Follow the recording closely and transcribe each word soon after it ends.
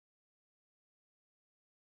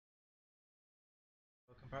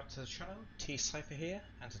Back to the channel, T-Cypher here,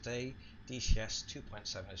 and today DCS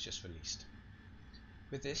 2.7 is just released.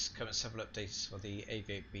 With this come several updates for the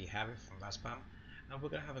AV8B Harrier from Raspberry, and we're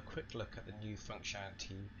going to have a quick look at the new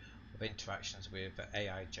functionality of interactions with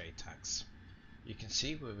AI JTACs. You can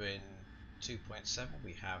see we're in 2.7,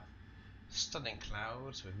 we have stunning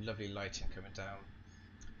clouds with lovely lighting coming down,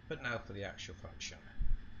 but now for the actual function.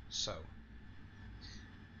 So,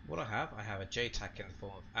 what I have a JTAC in the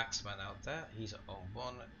form of Axeman out there. He's on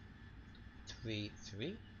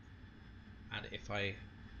 133, and if I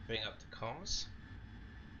bring up the comms,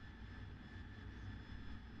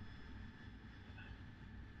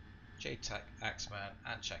 JTAC, Axeman,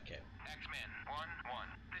 and check in. Axeman 1-1.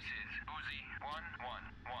 This is Uzi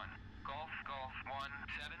 1-1-1. Golf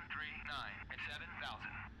 1739 at 7,000.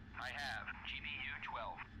 I have GPU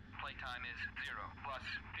 12. Playtime is 0 plus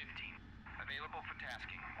 15. Available for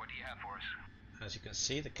tasking. What do you have for us? As you can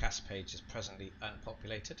see, the cast page is presently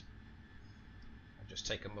unpopulated. I'll just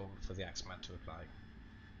take a moment for the Axeman to reply.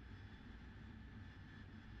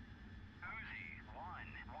 Uzi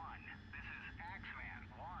 1-1. This is Axeman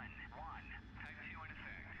 1-1. Type 2 in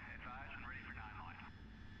effect. Advised and ready for 9-1.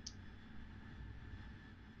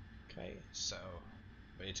 Okay, so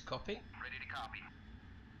ready to copy? Ready to copy.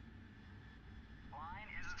 Line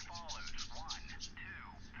is as follows. 1, 2, 3,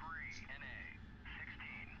 NA. 16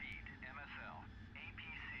 beat MSL.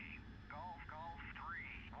 APC. Golf 3,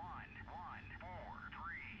 1, 1, 4,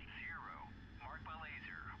 3, 0. Marked by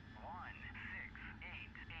laser. 1, 6, 8,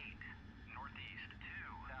 8. Northeast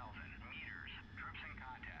 2,000 meters. Troops in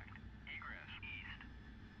contact. Egress east.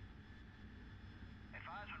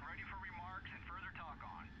 Advised when ready for remarks and further talk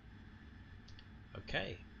on.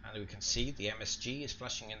 Okay, and we can see the MSG is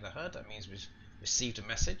flashing in the HUD. That means we've received a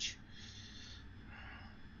message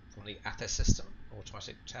from the ATHS system,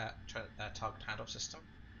 automatic target handoff system,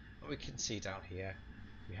 and we can see down here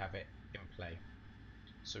we have it in play.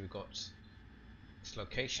 So we've got its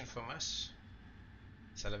location from us,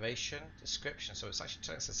 its elevation, description. So it's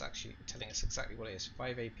actually telling us exactly what it is.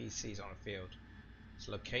 5 APCs on a field. It's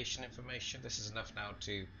location information. This is enough now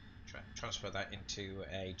to transfer that into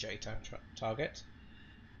a JTAC target,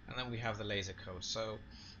 and then we have the laser code. So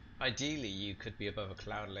ideally you could be above a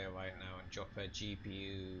cloud layer right now and drop a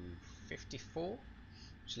GPU 54,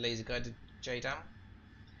 which is laser guided JDAM,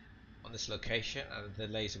 on this location, and the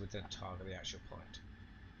laser would then target the actual point.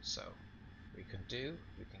 So we can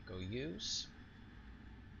go use,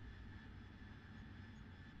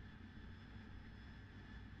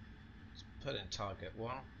 let's put in target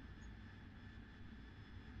 1,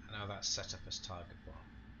 and now that's set up as target 1.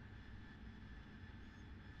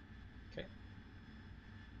 Okay,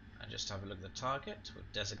 and just have a look at the target. We'll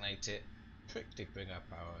designate it, quickly bring up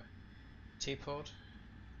our T-pod,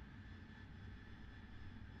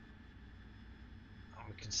 and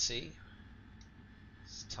we can see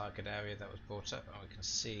this target area that was brought up, and we can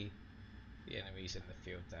see the enemies in the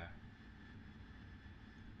field there.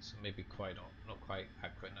 So maybe not quite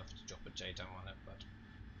accurate enough to drop a JDAM on it, but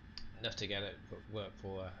enough to get it work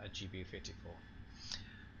for a GPU 54.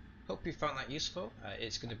 Hope you found that useful.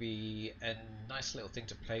 It's going to be a nice little thing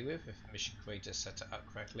to play with if Mission Creator set it up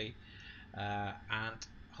correctly, and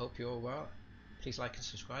hope you're all well. Please like and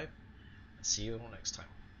subscribe, and see you all next time.